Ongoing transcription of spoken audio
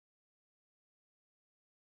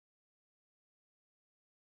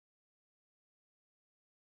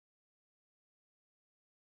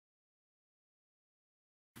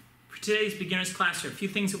today's beginner's class, there are a few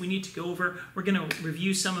things that we need to go over. We're going to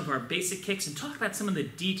review some of our basic kicks and talk about some of the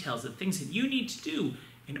details, the things that you need to do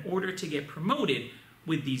in order to get promoted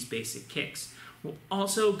with these basic kicks. We'll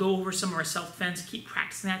also go over some of our self-defense, keep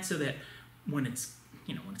practicing that so that when it's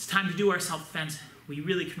time to do our self-defense, we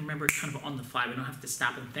really can remember it kind of on the fly. We don't have to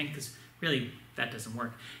stop and think because really that doesn't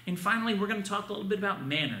work. And finally, we're going to talk a little bit about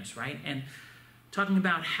manners, right? And talking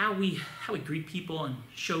about how we greet people and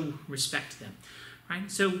show respect to them, right?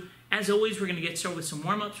 So as always, we're going to get started with some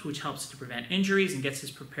warm-ups, which helps to prevent injuries and gets us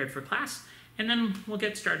prepared for class. And then we'll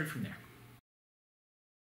get started from there.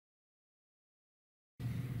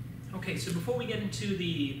 Okay, so before we get into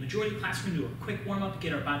the majority of class, we're going to do a quick warm-up,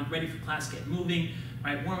 get our body ready for class, get moving.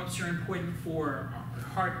 Right? Warm-ups are important for our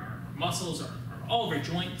heart, our muscles, all of our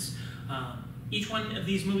joints. Each one of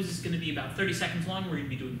these moves is going to be about 30 seconds long. We're going to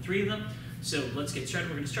be doing 3 of them. So let's get started.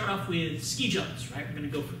 We're going to start off with ski jumps. Right? We're going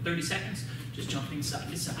to go for 30 seconds, just jumping side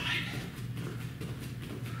to side.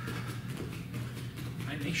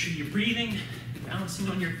 Right? Make sure you're breathing, balancing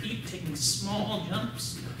on your feet, taking small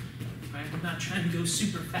jumps. Right? We're not trying to go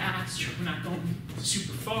super fast, we're not going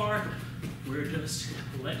super far. We're just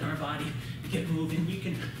letting our body get moving. You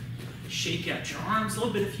can shake out your arms a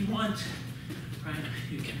little bit if you want. Right?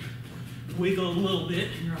 You can wiggle a little bit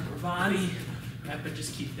in your upper body, right? But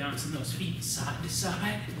just keep bouncing those feet side to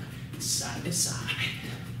side, side to side.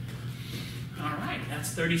 All right,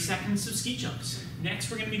 that's 30 seconds of ski jumps.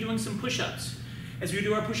 Next, we're going to be doing some push-ups. As we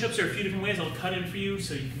do our push-ups, there are a few different ways. I'll cut in for you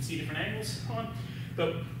so you can see different angles. Hold on.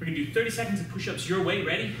 But we're going to do 30 seconds of push-ups your way.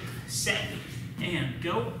 Ready, set, and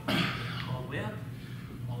go. All the way up,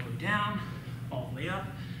 all the way down, all the way up,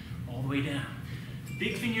 all the way down. The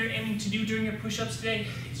big thing you're aiming to do during your push-ups today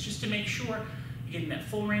is just to make sure you're getting that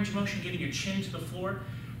full range of motion, getting your chin to the floor.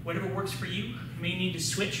 Whatever works for you. You may need to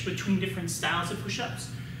switch between different styles of push-ups.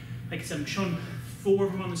 Like I said, I'm showing 4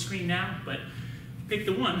 of them on the screen now, but pick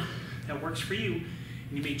the one that works for you,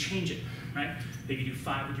 and you may change it, right? Maybe do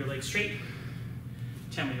 5 with your legs straight,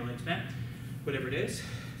 10 with your legs bent, whatever it is,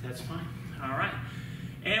 that's fine. All right,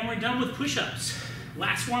 and we're done with push-ups.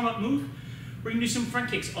 Last warm-up move, we're gonna do some front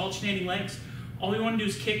kicks, alternating legs. All we wanna do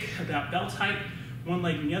is kick about belt height, one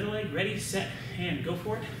leg and the other leg. Ready, set, and go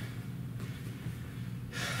for it.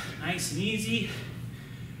 Nice and easy.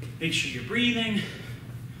 Make sure you're breathing,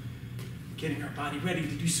 getting our body ready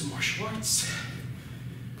to do some martial arts,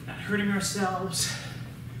 not hurting ourselves,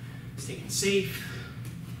 staying safe,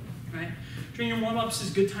 right? During your warm-ups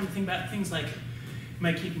is a good time to think about things like, am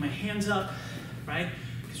I keeping my hands up, right?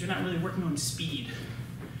 Because you're not really working on speed,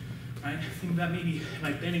 right? Think about maybe, am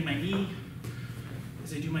I bending my knee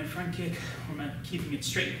as I do my front kick, or am I keeping it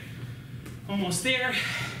straight? Almost there,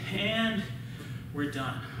 and we're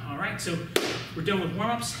done. All right, so we're done with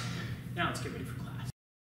warm-ups. Now let's get ready for class.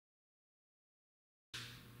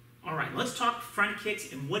 All right, let's talk front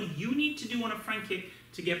kicks and what do you need to do on a front kick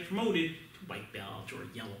to get promoted to white belt or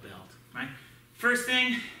yellow belt, right? First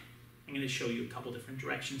thing, I'm going to show you a couple different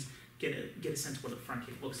directions, get a sense of what a front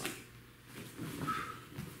kick looks like.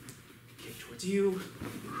 Kick towards you.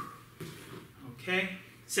 Okay,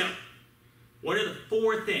 so what are the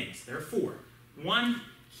 4 things? There are 4. 1,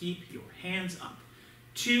 keep your hands up.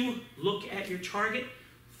 2, look at your target.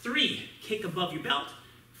 3, kick above your belt.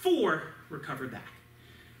 4, recover back.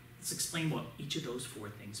 Let's explain what each of those 4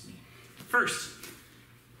 things mean. First,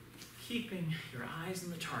 keeping your eyes on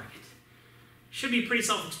the target. Should be pretty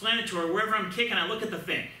self-explanatory. Wherever I'm kicking, I look at the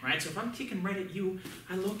thing, right? So if I'm kicking right at you,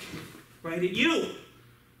 I look right at you.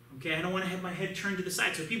 Okay, I don't want to have my head turned to the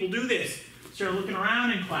side. So people do this. Start looking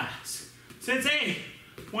around in class. Sensei,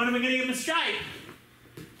 when am I going to give him a strike?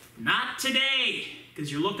 Not today,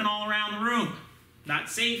 because you're looking all around the room. Not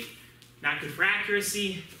safe, not good for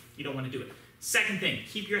accuracy. You don't want to do it. Second thing,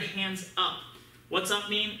 keep your hands up. What's up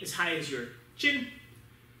mean? As high as your chin,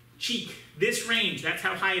 cheek. This range, that's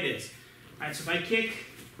how high it is. All right, so if I kick,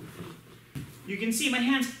 you can see my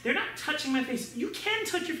hands, they're not touching my face. You can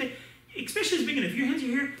touch your face, especially as a beginner. If your hands are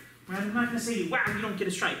here, right, I'm not going to say to you, wow, you don't get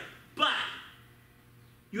a strike. But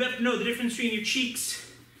you have to know the difference between your cheeks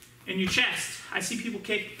and your chest. I see people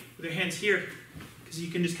kick with their hands here because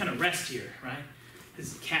you can just kind of rest here, right?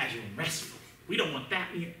 This is casual and restful. We don't want that.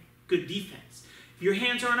 We get good defense. If your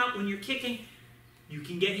hands aren't up when you're kicking, you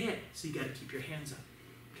can get hit. So you got to keep your hands up.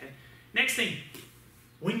 Okay. Next thing,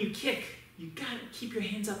 when you kick, you got to keep your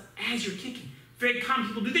hands up as you're kicking. Very common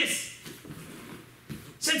people do this.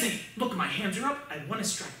 Sensei, look, my hands are up. I want to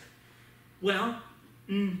strike. Well,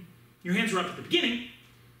 your hands were up at the beginning.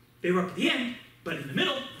 They were up at the end. But in the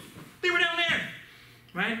middle, they were down there.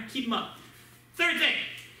 Right? Keep them up. Third thing,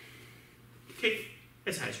 kick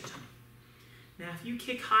as high as your tongue. Now, if you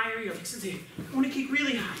kick higher, you're like, Sensei, I want to kick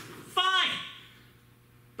really high. fine.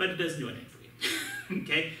 But it doesn't do anything for you,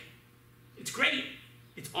 okay? It's great.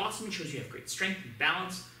 It's awesome. It shows you have great strength and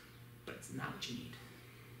balance, but it's not what you need.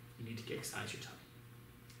 You need to kick exercise your tummy.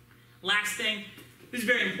 Last thing, this is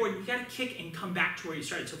very important. You gotta kick and come back to where you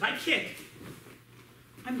started. So if I kick,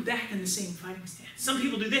 I'm back in the same fighting stance. Some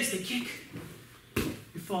people do this, they kick,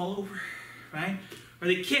 you fall over, right? Or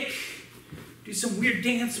they kick, do some weird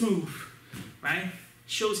dance move, right?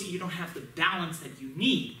 Shows that you don't have the balance that you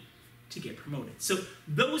need to get promoted. So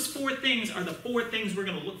those 4 things are the 4 things we're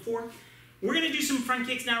gonna look for. We're gonna do some front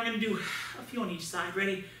kicks now. We're gonna do a few on each side.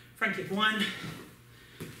 Ready? Front kick 1,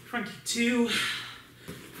 front kick 2,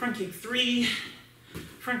 front kick 3,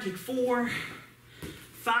 front kick 4,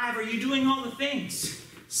 5. Are you doing all the things?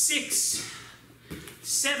 6,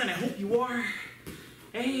 7, I hope you are.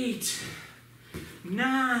 8,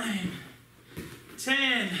 9,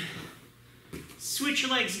 10. Switch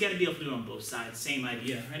your legs, you gotta be able to do it on both sides. Same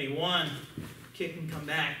idea. Ready? 1, kick and come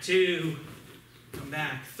back. 2, come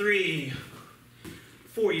back. 3,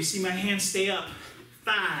 4, you see my hands stay up.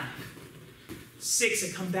 5, 6,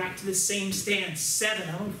 I come back to the same stance. 7,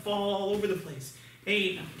 I don't fall all over the place.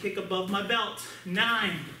 8, I kick above my belt.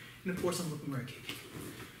 9, and of course I'm looking where I kick.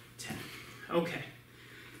 10. Okay.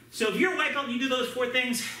 So if you're a white belt and you do those 4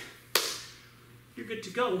 things, you're good to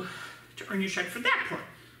go to earn your stripe for that part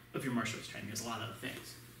of your martial arts training. There's a lot of other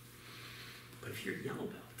things. But if you're a yellow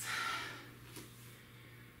belt,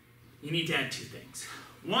 you need to add 2 things.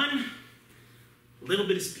 1, a little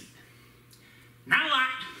bit of speed. Not a lot,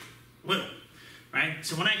 little, right?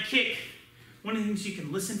 So when I kick, one of the things you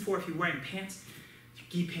can listen for if you're wearing pants, your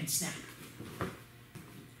gi pants snap.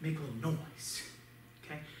 Make a little noise,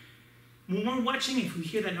 okay? When we're watching, if we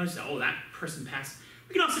hear that noise, oh, that person passed.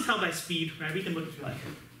 We can also tell by speed, right? We can look at you like,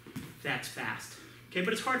 that's fast, okay?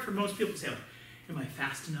 But it's hard for most people to say, like, am I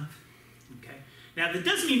fast enough? Okay? Now, that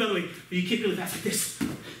doesn't mean, by the way, that you kick really fast like this.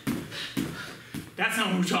 That's not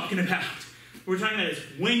what we're talking about. What we're talking about is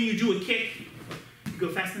when you do a kick, you go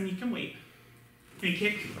faster than you can wait. And you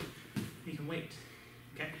kick, you can wait,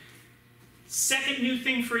 okay? Second new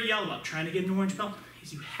thing for a yellow belt, trying to get an orange belt,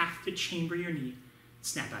 is you have to chamber your knee,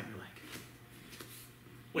 snap out your leg.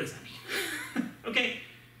 What does that mean? Okay,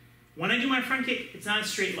 when I do my front kick, it's not a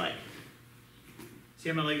straight leg. See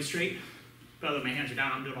how my leg is straight? By the way, my hands are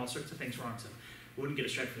down, I'm doing all sorts of things wrong, so I wouldn't get a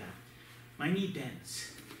stripe for that. My knee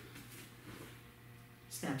bends,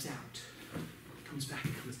 snaps out, comes back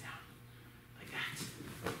and comes down, like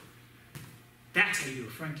that. That's how you do a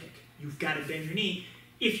front kick. You've got to bend your knee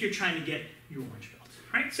if you're trying to get your orange belt,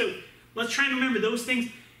 right? So let's try and remember those things.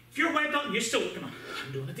 If you're a white belt, you're still working on,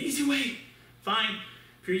 I'm doing it the easy way, fine.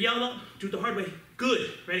 If you're a yellow belt, do it the hard way.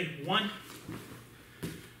 Good. Ready? 1,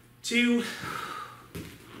 2,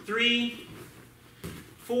 3,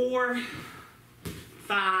 4,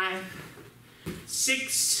 5,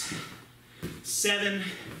 6, 7,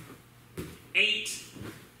 8,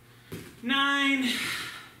 9,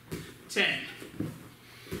 10.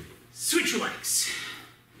 Switch your legs.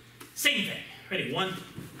 Same thing. Ready? 1,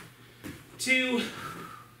 2,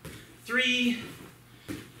 3,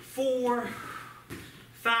 4,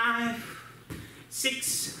 5,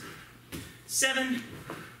 6, 7,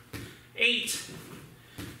 8,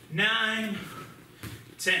 9,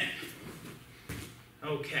 10.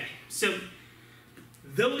 Okay, so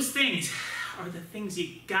those things are the things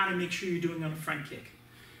you gotta make sure you're doing on a front kick.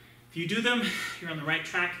 If you do them, you're on the right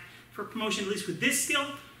track for promotion, at least with this skill,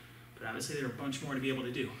 but obviously there are a bunch more to be able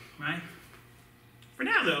to do, right? For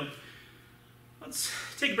now though, let's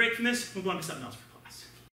take a break from this, move on to something else for class.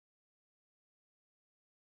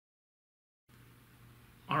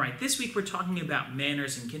 All right, this week we're talking about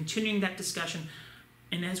manners and continuing that discussion.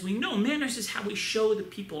 And as we know, manners is how we show the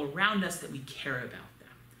people around us that we care about them,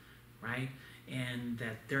 right? And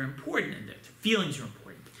that they're important and their feelings are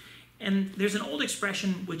important. And there's an old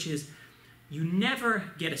expression which is, you never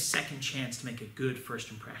get a second chance to make a good first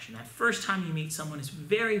impression. That first time you meet someone is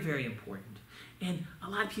very, very important. And a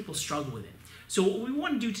lot of people struggle with it. So what we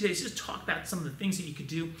want to do today is just talk about some of the things that you could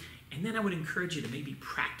do. And then I would encourage you to maybe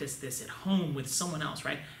practice this at home with someone else,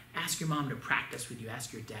 right? Ask your mom to practice with you.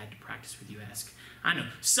 Ask your dad to practice with you. Ask, I don't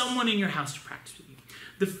know, someone in your house to practice with you.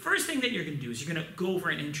 The first thing that you're going to do is you're going to go over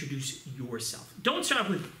and introduce yourself. Don't start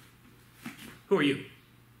with, who are you,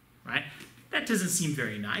 right? That doesn't seem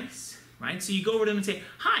very nice, right? So you go over to them and say,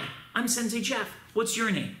 hi, I'm Sensei Jeff. What's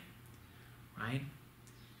your name, right?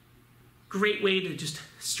 Great way to just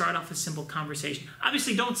start off a simple conversation.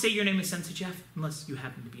 Obviously, don't say your name is Sensei Jeff unless you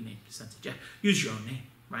happen to be named Sensei Jeff. Use your own name,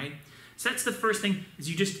 right? So that's the first thing, is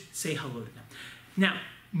you just say hello to them. Now,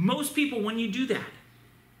 most people, when you do that,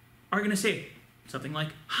 are going to say something like,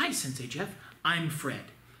 hi, Sensei Jeff, I'm Fred.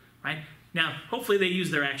 right? Now, hopefully they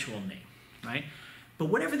use their actual name, right? But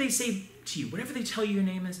whatever they say to you, whatever they tell you your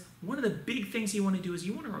name is, one of the big things you want to do is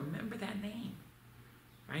you want to remember that name,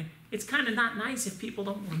 right? It's kind of not nice if people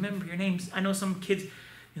don't remember your names. I know some kids,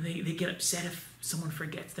 they get upset if someone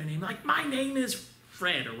forgets their name. Like, my name is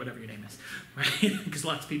Fred, or whatever your name is, right? Because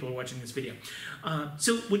lots of people are watching this video.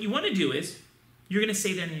 So what you want to do is, you're going to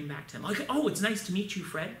say their name back to them. Like, oh, it's nice to meet you,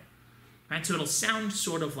 Fred. Right? So it'll sound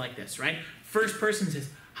sort of like this, right? First person says,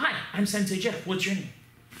 hi, I'm Sensei Jeff. What's your name?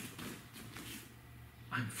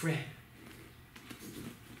 I'm Fred.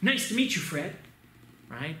 Nice to meet you, Fred.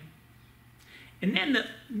 Right? And then the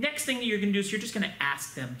next thing that you're going to do is you're just going to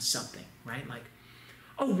ask them something, right? Like,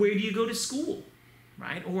 oh, where do you go to school?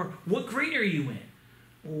 Right? Or what grade are you in?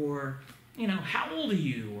 Or, you know, how old are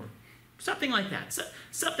you? Or something like that. So,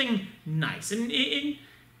 something nice. And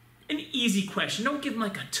an easy question. Don't give them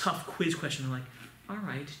like a tough quiz question. Like, all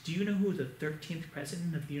right, do you know who the 13th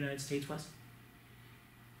president of the United States was?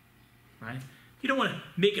 Right? You don't want to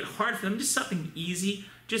make it hard for them. Just something easy,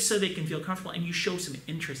 just so they can feel comfortable and you show some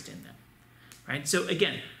interest in them. Right? So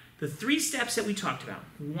again, the 3 steps that we talked about.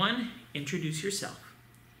 1, introduce yourself.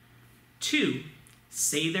 2,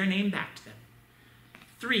 say their name back to them.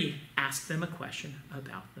 3, ask them a question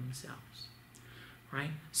about themselves.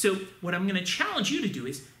 Right? So what I'm going to challenge you to do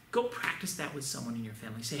is go practice that with someone in your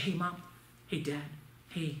family. Say, hey, Mom, hey, Dad,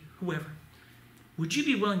 hey, whoever. Would you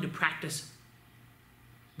be willing to practice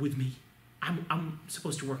with me? I'm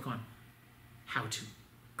supposed to work on how to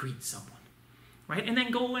greet someone. Right? And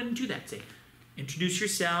then go and do that. Say, introduce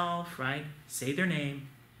yourself, right? Say their name,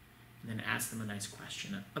 and then ask them a nice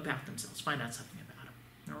question about themselves. Find out something about them.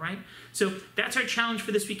 All right? So that's our challenge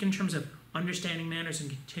for this week in terms of understanding manners and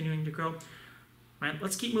continuing to grow. All right?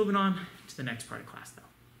 Let's keep moving on to the next part of class, though.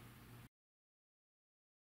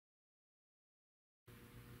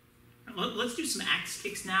 Let's do some axe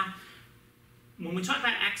kicks now. When we talk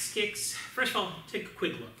about axe kicks, first of all, take a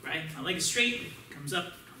quick look, right? My leg is straight, comes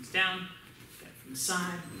up, comes down, from the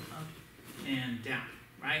side, up, and down,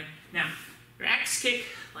 right? Now, your axe kick,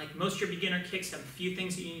 like most of your beginner kicks, have a few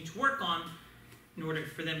things that you need to work on in order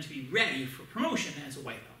for them to be ready for promotion as a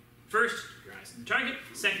white belt. First, keep your eyes on the target.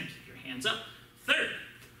 Second, keep your hands up. Third,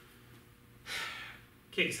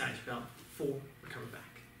 kick as high as your belt. 4, recover back.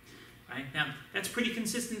 Right? Now, that's a pretty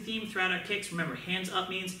consistent theme throughout our kicks. Remember, hands up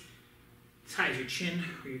means as high as your chin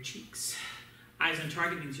or your cheeks. Eyes on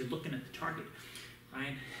target means you're looking at the target.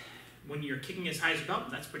 Right? When you're kicking as high as your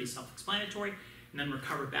belt, that's pretty self-explanatory. And then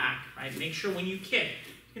recover back. Right? Make sure when you kick,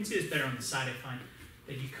 you can see this better on the side, I find,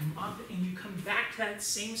 that you come up and you come back to that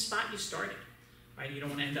same spot you started. Right? You don't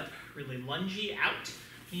want to end up really lungy out.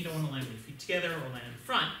 And you don't want to land with your feet together or land in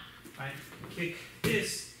front. Right? Kick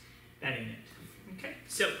this, that ain't it. Okay?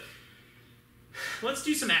 So, let's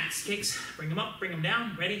do some axe kicks. Bring them up, bring them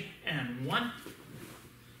down. Ready? And 1,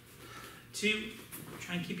 2,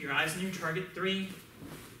 try and keep your eyes on your target. 3,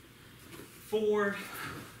 4,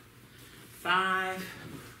 5,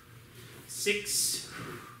 6,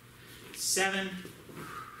 7,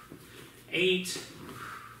 8,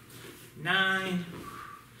 9,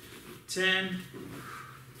 10.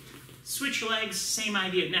 Switch legs, same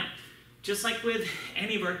idea. Now, just like with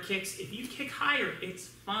any of our kicks, if you kick higher, it's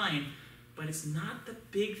fine. But it's not the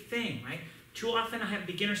big thing, right? Too often I have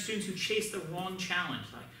beginner students who chase the wrong challenge.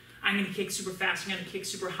 Like, I'm going to kick super fast, I'm going to kick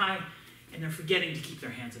super high, and they're forgetting to keep their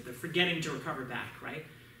hands up. They're forgetting to recover back, right?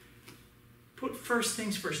 Put first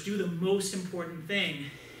things first. Do the most important thing,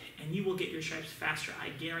 and you will get your stripes faster. I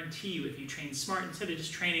guarantee you if you train smart instead of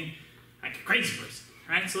just training like a crazy person.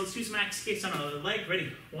 All right, so let's do some axe kicks on the other leg.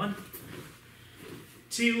 Ready? 1,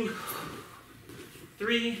 2,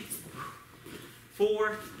 3,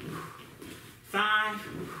 4, 5,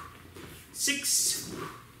 6,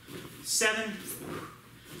 7,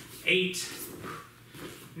 8,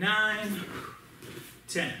 9,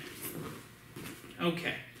 10.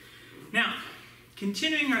 Okay. Now,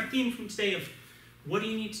 continuing our theme from today of what do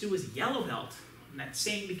you need to do as a yellow belt on that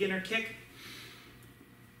same beginner kick?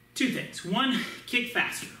 2 things. 1, kick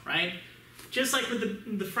faster, right? Just like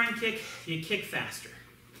with the front kick, you kick faster.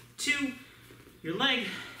 2, your leg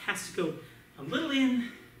has to go a little in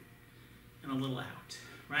and a little out,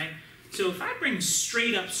 right? So if I bring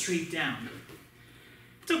straight up, straight down,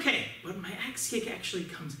 it's okay, but my axe kick actually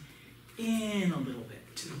comes in a little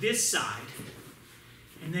bit to this side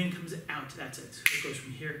and then comes out to that side. So it goes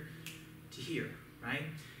from here to here, right?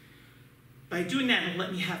 By doing that, it'll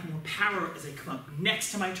let me have more power as I come up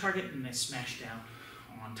next to my target and I smash down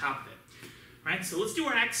on top of it, right? So let's do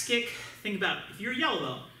our axe kick. Think about if you're a yellow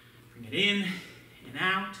belt, bring it in and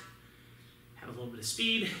out, have a little bit of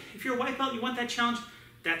speed. If you're a white belt, you want that challenge,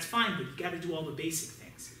 that's fine, but you got to do all the basic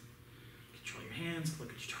things. hands,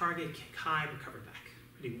 look at your target, kick high, recover back.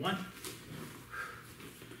 Ready, 1,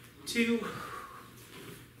 2,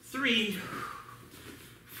 3,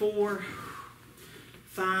 4,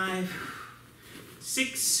 5,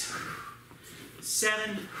 6,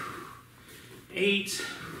 7, 8,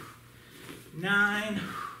 9,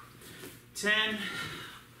 10.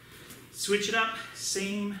 Switch it up,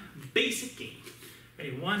 same basic game.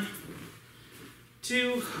 Ready, 1,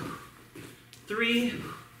 2, 3,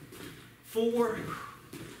 4,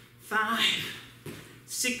 5,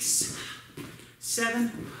 6,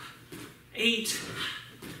 7, 8,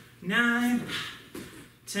 9,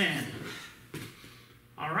 10.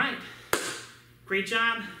 All right, great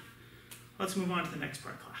job. Let's move on to the next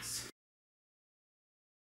part of class.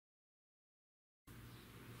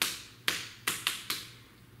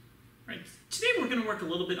 All right, today we're going to work a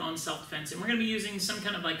little bit on self-defense, and we're going to be using some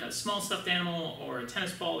kind of like a small stuffed animal or a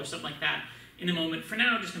tennis ball or something like that in a moment. For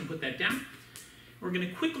now, I'm just going to put that down. We're going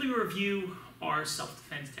to quickly review our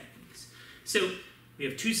self-defense techniques. So we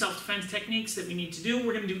have 2 self-defense techniques that we need to do.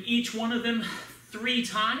 We're going to do each one of them 3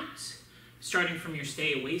 times, starting from your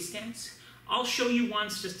stay away stance. I'll show you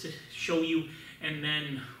once just to show you, and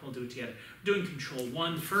then we'll do it together. We're doing control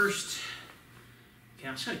 1 first. Okay,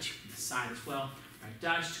 I'll show you from the side as well. All right,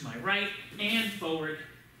 dodge to my right and forward.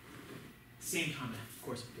 Same comment, of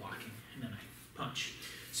course, blocking, and then I punch.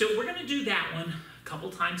 So we're going to do that one a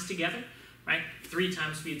couple times together, right? 3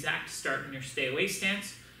 times to be exact. Start in your stay away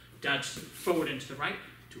stance. Dodge forward into the right,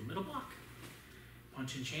 do a middle block.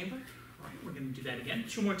 Punch in chamber. All right, we're going to do that again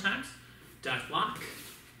 2 more times. Dodge block,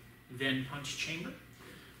 then punch chamber.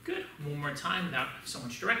 Good. 1 more time without so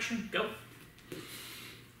much direction. Go.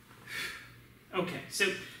 Okay,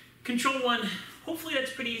 so control 1. Hopefully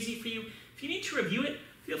that's pretty easy for you. If you need to review it,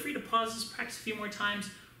 feel free to pause this, practice a few more times.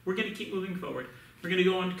 We're going to keep moving forward. We're going to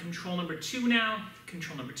go on to control number 2 now.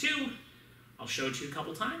 Control number 2, I'll show it to you a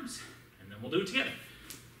couple times, and then we'll do it together.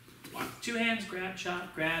 Block with 2 hands, grab,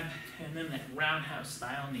 chop, grab, and then that roundhouse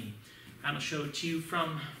style knee. And I'll show it to you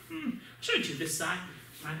from, I'll show it to you this side.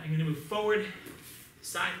 Right, I'm going to move forward,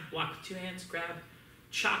 side, block with 2 hands, grab,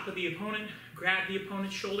 chop with the opponent, grab the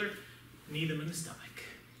opponent's shoulder, knee them in the stomach.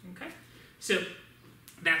 Okay? So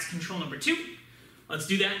that's control number 2. Let's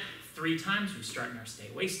do that 3 times. We start in our stay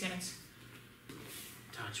away stance.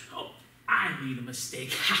 Dodge. Oh, I made a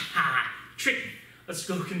mistake. Ha ha! Trick me. Let's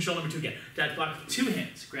go control number 2 again. Dodge block with 2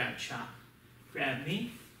 hands. Grab, chop, grab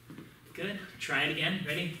knee. Good. Try it again.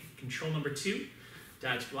 Ready? Control number 2.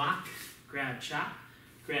 Dodge block, grab, chop,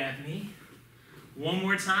 grab knee. 1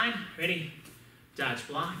 more time. Ready? Dodge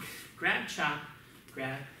block, grab, chop,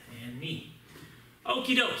 grab, and knee.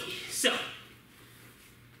 Okie dokie. So,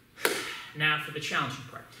 now for the challenging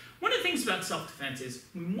part. One of the things about self-defense is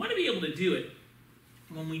we want to be able to do it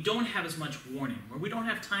when we don't have as much warning, where we don't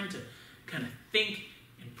have time to kind of think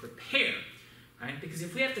and prepare, right? Because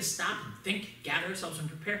if we have to stop and think, gather ourselves and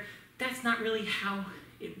prepare, that's not really how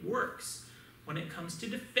it works when it comes to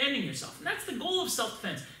defending yourself. And that's the goal of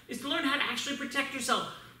self-defense, is to learn how to actually protect yourself,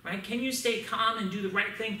 right? Can you stay calm and do the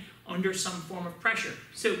right thing under some form of pressure?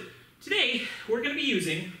 So today, we're going to be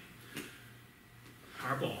using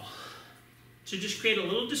our ball to just create a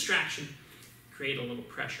little distraction, create a little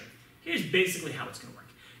pressure. Here's basically how it's going to work.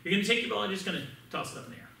 You're going to take your ball and just going to toss it up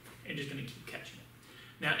in the air. You're just going to keep catching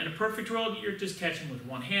it. Now, in a perfect world, you're just catching with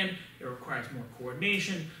 1 hand. It requires more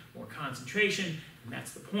coordination, more concentration, and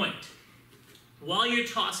that's the point. While you're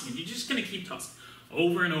tossing it, you're just going to keep tossing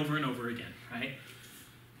over and over and over again, right?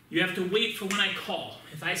 You have to wait for when I call.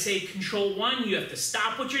 If I say control 1, you have to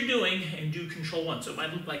stop what you're doing and do control 1. So it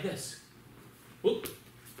might look like this. Whoop.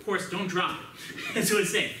 Of course, don't drop it. That's what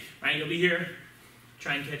it's saying, right? You'll be here.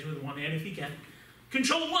 Try and catch it with 1 hand if you can.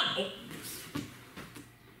 Control 1. Oh.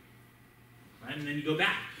 Right, and then you go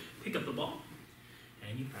back, pick up the ball,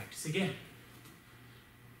 and you practice again.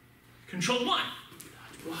 Control 1.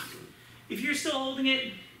 Dodge block. If you're still holding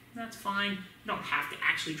it, that's fine. You don't have to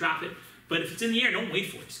actually drop it. But if it's in the air, don't wait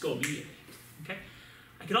for it. Just go immediately. Okay?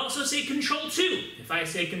 I could also say control 2. If I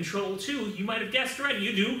say control 2, you might have guessed already.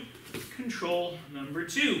 You do control number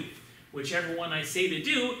 2. Whichever one I say to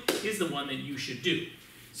do is the one that you should do.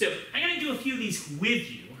 So I'm going to do a few of these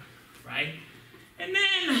with you, right? And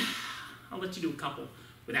then I'll let you do a couple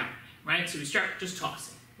without me, right? So we start just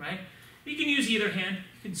tossing, right? You can use either hand.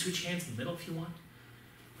 You can switch hands in the middle if you want,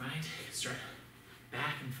 right? Start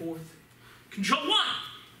back and forth. Control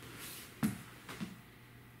 1.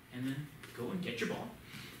 And then go and get your ball,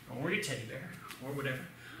 or your teddy bear, or whatever.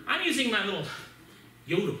 I'm using my little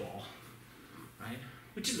Yoda ball, right?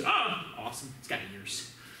 Which is, awesome. It's got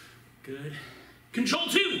ears. Good. Control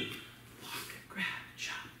 2. Block, grab,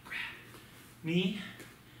 chop, grab. Knee,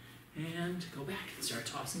 And go back and start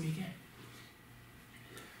tossing again.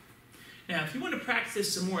 Now, if you want to practice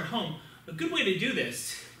this some more at home, a good way to do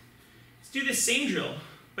this is do this same drill,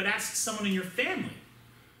 but ask someone in your family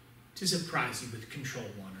to surprise you with control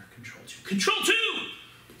 1 or control 2. Control 2!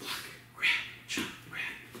 Block, grab, chop, grab,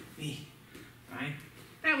 knee. Right?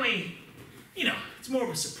 That way, you know, it's more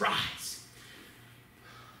of a surprise.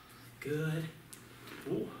 Good.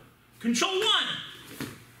 Ooh. Control 1!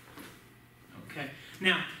 Okay.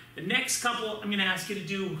 Now, the next couple I'm going to ask you to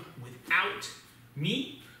do without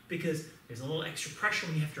me, because there's a little extra pressure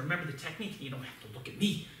when you have to remember the technique. You don't have to look at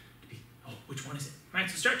me to be, oh, which one is it? All right,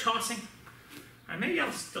 so start tossing. All right, maybe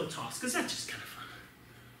I'll still toss, because that's just kind of fun.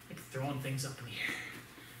 Like throwing things up in the air.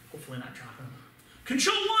 Hopefully not dropping them.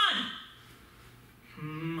 Control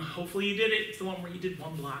 1! Hopefully you did it. It's the one where you did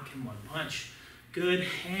 1 block and 1 punch. Good,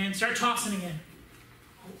 and start tossing again.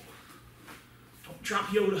 Oh. Don't drop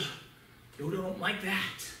Yoda. Yoda don't like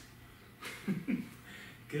that.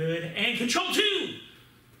 Good, and control 2!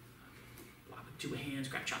 Block with 2 hands,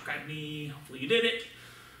 grab, chop, grab, knee. Hopefully you did it.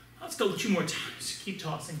 Let's go 2 more times. Keep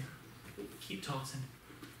tossing, keep tossing,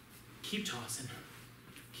 keep tossing,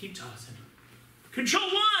 keep tossing. Control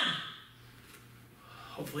 1!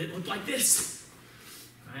 Hopefully it looked like this.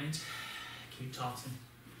 Right? Keep tossing,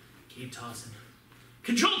 keep tossing.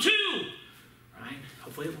 Control 2! Right?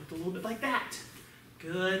 Hopefully it looked a little bit like that.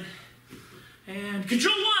 Good. And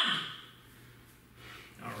control 1!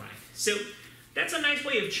 All right, so that's a nice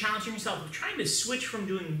way of challenging yourself, of trying to switch from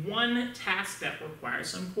doing one task that requires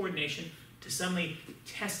some coordination to suddenly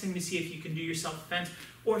testing to see if you can do your self-defense,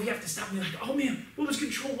 or if you have to stop and be like, oh man, what was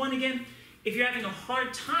control 1 again? If you're having a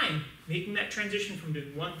hard time making that transition from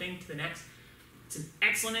doing one thing to the next, it's an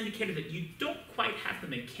excellent indicator that you don't quite have the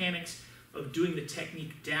mechanics of doing the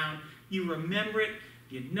technique down. You remember it,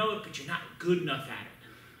 you know it, but you're not good enough at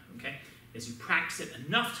it, okay? As you practice it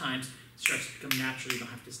enough times, it starts to become natural. You don't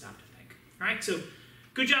have to stop to think. All right, so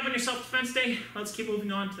good job on your self-defense day. Let's keep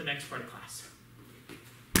moving on to the next part of class.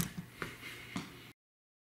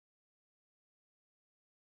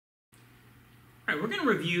 All right, we're going to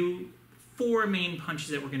review 4 main punches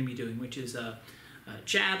that we're going to be doing, which is a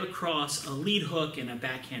jab across, a lead hook, and a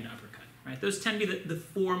backhand uppercut. Right? Those tend to be the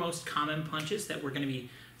 4 most common punches that we're going to be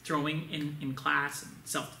throwing in class, and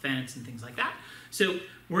self-defense and things like that. So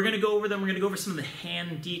we're going to go over them. We're going to go over some of the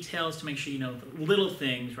hand details to make sure you know the little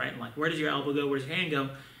things, right? Like where does your elbow go, where does your hand go,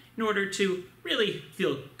 in order to really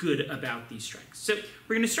feel good about these strikes. So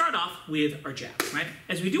we're going to start off with our jab, right?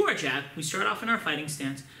 As we do our jab, we start off in our fighting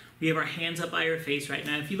stance. We have our hands up by our face right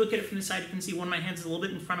now. If you look at it from the side, you can see one of my hands is a little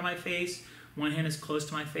bit in front of my face. One hand is close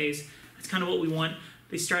to my face. That's kind of what we want.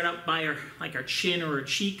 They start up by our chin or our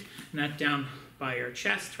cheek, not down by our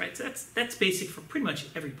chest, right? So that's basic for pretty much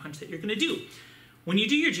every punch that you're going to do. When you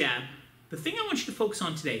do your jab, the thing I want you to focus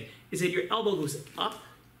on today is that your elbow goes up,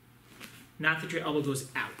 not that your elbow goes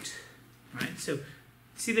out, right? So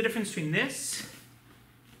see the difference between this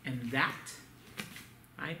and that,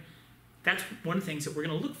 right? That's one of the things that we're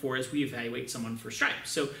going to look for as we evaluate someone for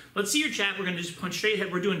stripes. So let's see your jab. We're going to just punch straight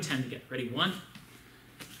ahead. We're doing 10 together. Ready? 1,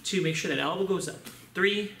 2, make sure that elbow goes up.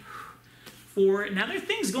 3, 4. Now there are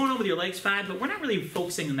things going on with your legs. 5, but we're not really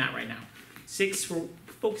focusing on that right now. 6, we're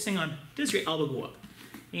focusing on, does your elbow go up?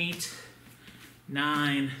 8,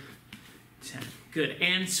 9, 10. Good.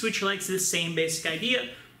 And switch your legs to the same basic idea.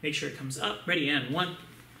 Make sure it comes up. Ready? And 1,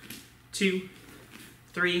 2,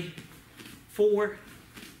 3, 4,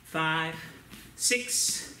 5,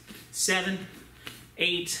 6, 7,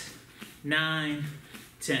 8, 9,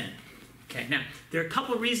 10. Okay, now, there are a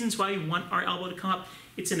couple of reasons why we want our elbow to come up.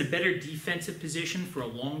 It's in a better defensive position for a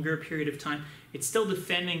longer period of time. It's still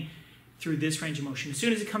defending through this range of motion. As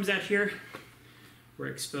soon as it comes out here, we're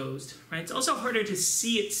exposed, right? It's also harder to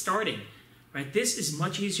see it starting, right? This is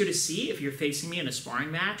much easier to see if you're facing me in a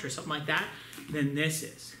sparring match or something like that than this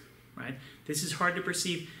is, right? This is hard to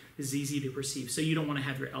perceive. This is easy to perceive. So you don't want to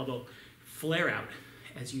have your elbow flare out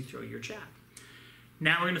as you throw your jab.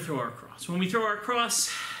 Now we're going to throw our cross. When we throw our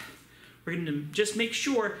cross, we're going to just make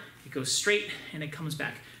sure it goes straight and it comes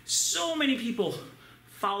back. So many people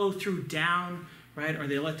follow through down, right? Or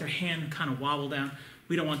they let their hand kind of wobble down.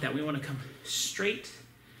 We don't want that. We want to come straight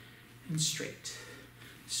and straight,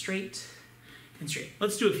 straight and straight.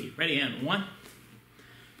 Let's do a few. Ready? And 1,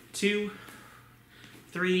 2,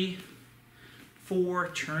 3, 4,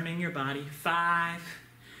 turning your body. 5,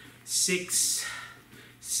 6,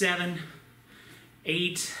 7,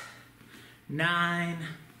 8, 9,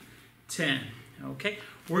 10. Okay,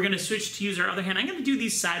 we're going to switch to use our other hand. I'm going to do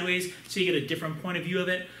these sideways so you get a different point of view of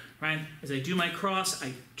it, right? As I do my cross,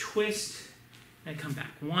 I twist and I come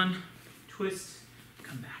back. 1, twist,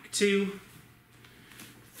 come back. 2,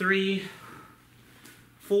 3,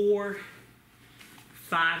 4,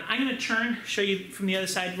 5. I'm going to turn, show you from the other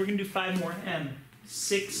side. We're going to do 5 more.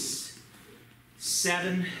 6,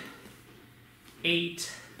 7,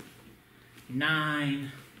 8,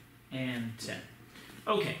 9, and 10.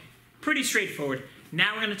 Okay, pretty straightforward.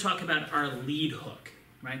 Now we're going to talk about our lead hook,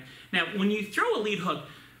 right? Now, when you throw a lead hook,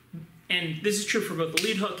 and this is true for both the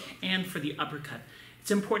lead hook and for the uppercut, it's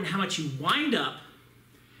important how much you wind up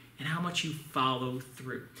and how much you follow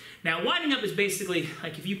through. Now, winding up is basically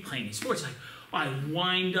like if you play any sports, like, oh, I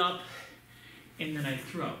wind up and then I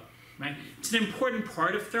throw, right? It's an important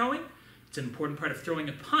part of throwing. It's an important part of throwing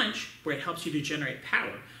a punch where it helps you to generate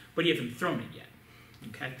power, but you haven't thrown it yet,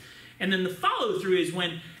 okay? And then the follow through is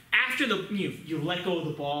when after you let go of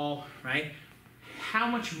the ball, right? How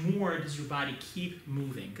much more does your body keep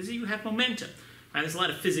moving? Because you have momentum, right? There's a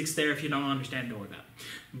lot of physics there. If you don't understand, don't worry about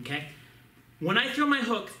it, okay? When I throw my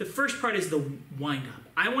hook, the first part is the wind up.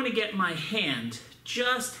 I want to get my hand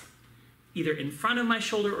just either in front of my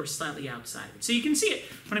shoulder or slightly outside. So you can see it.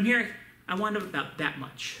 When I'm here, I wind up about that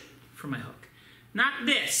much for my hook. Not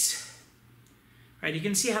this, right? You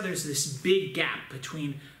can see how there's this big gap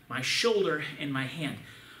between my shoulder and my hand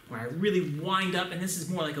where I really wind up, and this is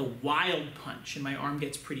more like a wild punch, and my arm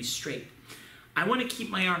gets pretty straight. I want to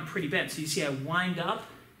keep my arm pretty bent. So you see I wind up,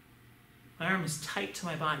 my arm is tight to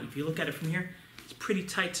my body. If you look at it from here, it's pretty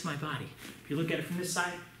tight to my body. If you look at it from this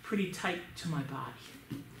side, pretty tight to my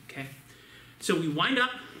body, okay? So we wind up,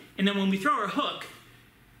 and then when we throw our hook,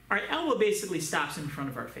 our elbow basically stops in front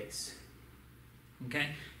of our face, okay?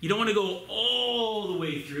 You don't want to go all the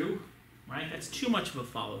way through, right? That's too much of a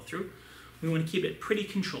follow through. We want to keep it pretty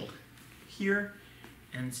controlled. Here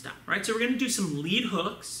and stop, right? So we're going to do some lead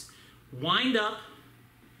hooks, wind up,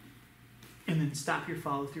 and then stop your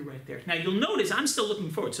follow through right there. Now you'll notice I'm still looking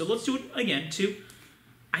forward. So let's do it again. 2,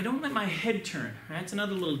 I don't let my head turn, right? That's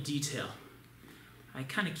another little detail. I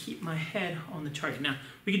kind of keep my head on the target. Now,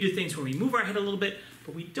 we can do things where we move our head a little bit,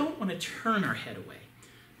 but we don't want to turn our head away,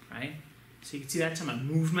 right? So you can see that time I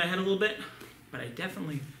move my head a little bit, but I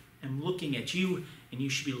definitely am looking at you, and you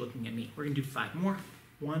should be looking at me. We're going to do 5 more.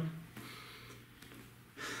 1,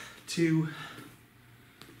 2,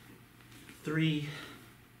 3,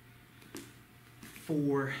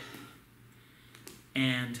 4,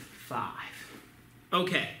 and 5.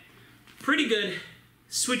 Okay, pretty good.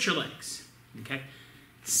 Switch your legs, okay?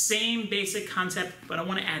 Same basic concept, but I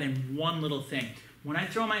want to add in one little thing. When I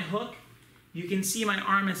throw my hook, you can see my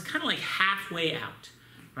arm is kind of like halfway out,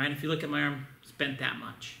 right? If you look at my arm, it's bent that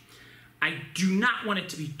much. I do not want it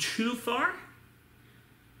to be too far,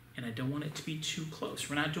 and I don't want it to be too close.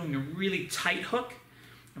 We're not doing a really tight hook,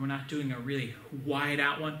 and we're not doing a really wide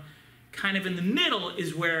out one. Kind of in the middle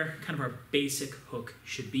is where kind of our basic hook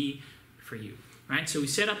should be for you, right? So we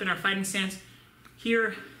set up in our fighting stance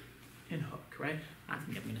here and hook, right? I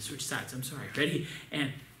think I'm going to switch sides. I'm sorry. Ready?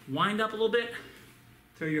 And wind up a little bit.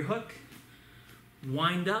 Throw your hook.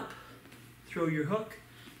 Wind up. Throw your hook.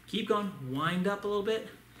 Keep going. Wind up a little bit.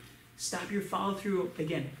 Stop your follow through.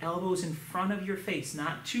 Again, elbows in front of your face,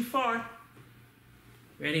 not too far.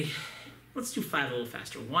 Ready? Let's do 5 a little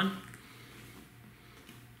faster. 1,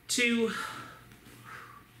 2,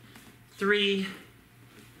 3,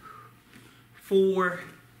 4,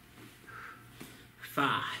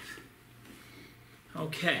 5.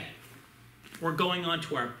 Okay, we're going on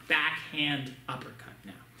to our backhand uppercut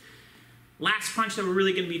now. Last punch that we're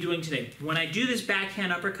really going to be doing today. When I do this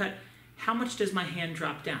backhand uppercut, how much does my hand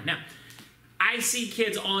drop down? Now, I see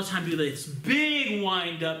kids all the time do this big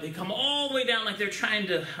wind up. They come all the way down like they're trying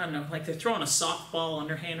to, I don't know, like they're throwing a softball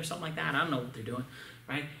underhand or something like that. I don't know what they're doing,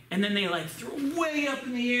 right? And then they like throw way up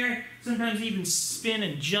in the air, sometimes even spin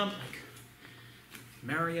and jump like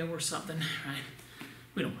Mario or something, right?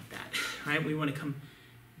 We don't want that, right? We want to come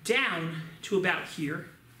down to about here,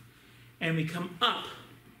 and we come up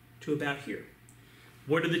to about here.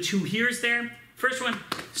 What are the 2 heres there? First one,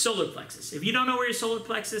 solar plexus. If you don't know where your solar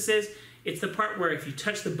plexus is, it's the part where if you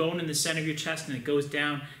touch the bone in the center of your chest and it goes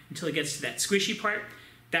down until it gets to that squishy part,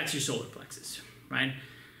 that's your solar plexus, right?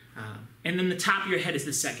 And then the top of your head is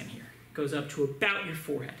the second here. It goes up to about your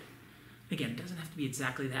forehead. Again, it doesn't have to be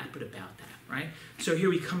exactly that, but about that, right? So here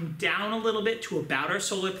we come down a little bit to about our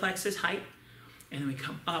solar plexus height, and then we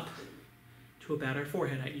come up to about our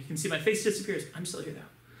forehead height. You can see my face disappears. I'm still here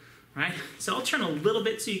though, right? So I'll turn a little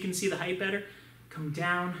bit so you can see the height better. Come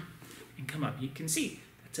down and come up. You can see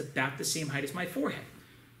that's about the same height as my forehead.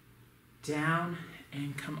 Down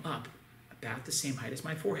and come up, about the same height as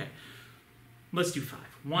my forehead. Let's do 5.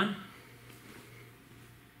 1,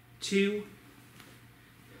 2,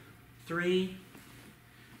 3,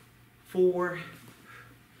 4,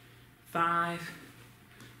 5,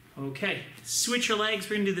 Okay, switch your legs.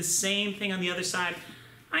 We're gonna do the same thing on the other side.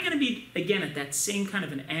 I'm gonna be, again, at that same kind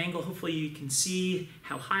of an angle. Hopefully you can see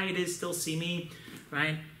how high it is, still see me,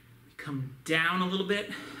 right? We come down a little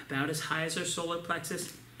bit, about as high as our solar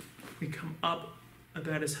plexus. We come up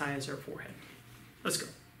about as high as our forehead. Let's go.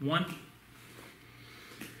 1,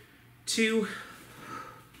 2,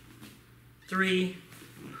 3,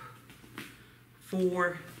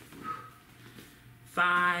 4,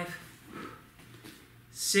 5,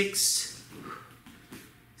 6,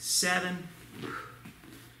 7,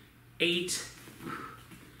 8,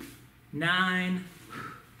 9,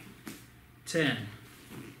 10.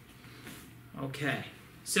 Okay,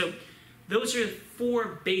 so those are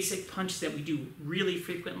 4 basic punches that we do really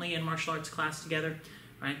frequently in martial arts class together,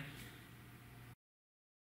 right?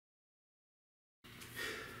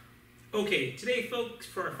 Okay, today, folks,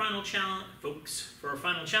 for our final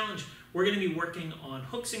challenge, we're going to be working on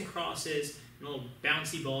hooks and crosses and a little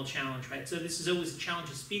bouncy ball challenge, right? So this is always a challenge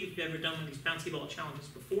of speed if you've ever done one of these bouncy ball challenges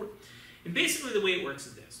before. And basically the way it works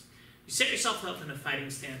is this. You set yourself up in a fighting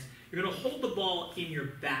stance. You're going to hold the ball in your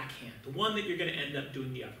backhand, the one that you're going to end up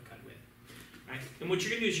doing the uppercut with, right? And what you're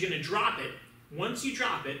going to do is you're going to drop it. Once you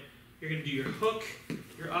drop it, you're going to do your hook,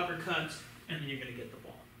 your uppercut, and then you're going to get the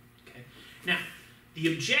ball, okay? Now,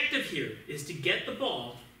 the objective here is to get the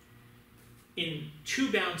ball in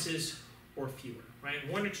 2 bounces or fewer, right?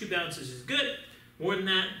 1 or 2 bounces is good. More than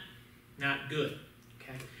that, not good,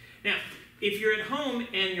 okay? Now, if you're at home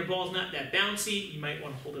and your ball's not that bouncy, you might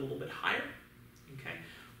want to hold it a little bit higher, okay?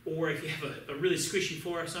 Or if you have a really squishy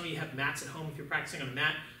floor, some of you have mats at home. If you're practicing on a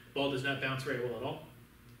mat, the ball does not bounce very well at all.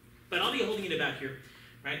 But I'll be holding it about here,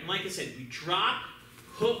 right? And like I said, you drop,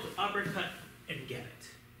 hook, uppercut, and get it,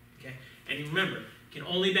 okay? And remember, it can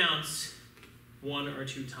only bounce 1 or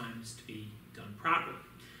 2 times to be done properly,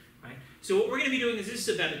 right? So what we're going to be doing is this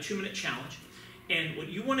is about a 2-minute challenge. And what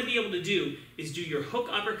you want to be able to do is do your hook,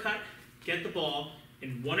 uppercut, get the ball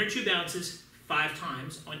in 1 or 2 bounces 5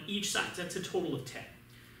 times on each side. So that's a total of 10,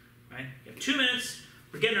 right? You have 2 minutes.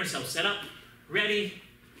 We're getting ourselves set up. Ready,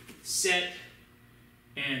 set,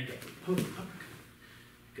 and go. Hook, uppercut.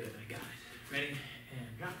 Good, I got it. Ready,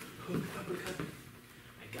 and drop. Hook, uppercut.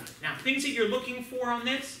 I got it. Now, things that you're looking for on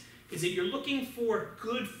this is that you're looking for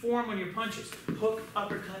good form on your punches. Hook,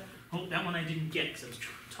 uppercut. Oh, that one I didn't get because I was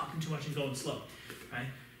talking too much and going slow, right?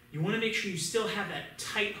 You want to make sure you still have that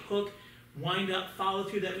tight hook, wind up, follow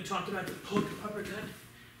through that we talked about. Hook, uppercut,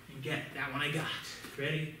 and get it. That one I got.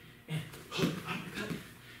 Ready, and hook, uppercut,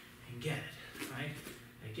 and get it, right?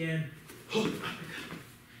 Again, hook, uppercut,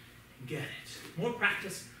 and get it. More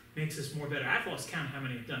practice makes us more better. I've lost count how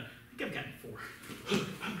many I've done. I think I've gotten 4. Hook,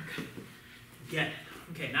 uppercut, and get it.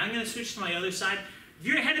 Okay, now I'm going to switch to my other side. If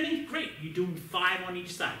you're ahead of me, great. You're doing 5 on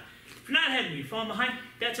each side. If you're not ahead of me, you're falling behind,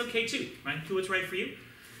 that's okay too, right? Do what's right for you.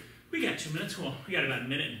 We got 2 minutes. Well, we got about 1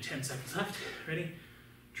 minute and 10 seconds left. Ready?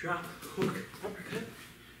 Drop, hook, uppercut.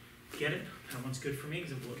 Get it? That one's good for me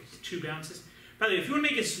because it's 2 bounces. By the way, if you want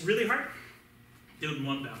to make this really hard, do it in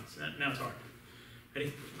 1 bounce. Now it's hard.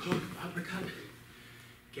 Ready? Hook, uppercut.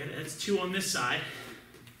 Get it? That's 2 on this side.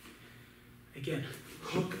 Again,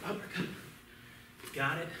 hook, uppercut.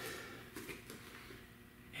 Got it.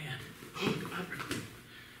 And hook, uppercut.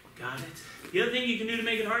 Got it. The other thing you can do to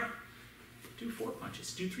make it hard, do 4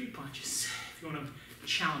 punches, do 3 punches. If you want to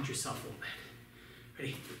challenge yourself a little bit.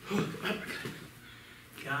 Ready? Hook, uppercut.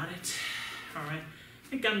 Got it. All right. I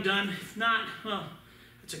think I'm done. If not, well,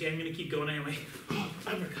 that's okay. I'm going to keep going anyway. Hook,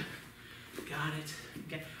 uppercut. Got it.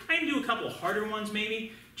 Okay. I can do a couple of harder ones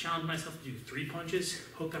maybe. Challenge myself to do 3 punches.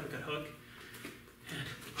 Hook, uppercut, hook. And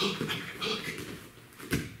hook, uppercut, hook.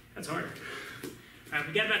 That's harder. All right,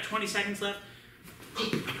 we got about 20 seconds left.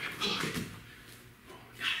 Hook, uppercut, hook. Oh,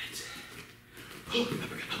 got it. Hook,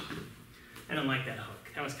 uppercut, hook. I don't like that hook.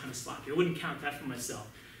 That was kind of sloppy. I wouldn't count that for myself.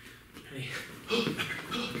 Ready? Hook,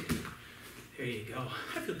 uppercut, hook. There you go.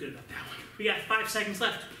 I feel good about that one. We got 5 seconds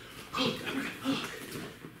left. Hook, uppercut, hook.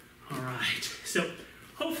 All right. So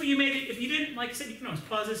hopefully you made it. If you didn't, like I said, you can always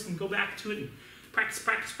pause this and go back to it and practice,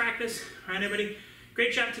 practice, practice. All right, everybody.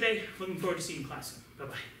 Great job today. Looking forward to seeing you in class soon.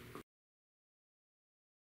 Bye-bye.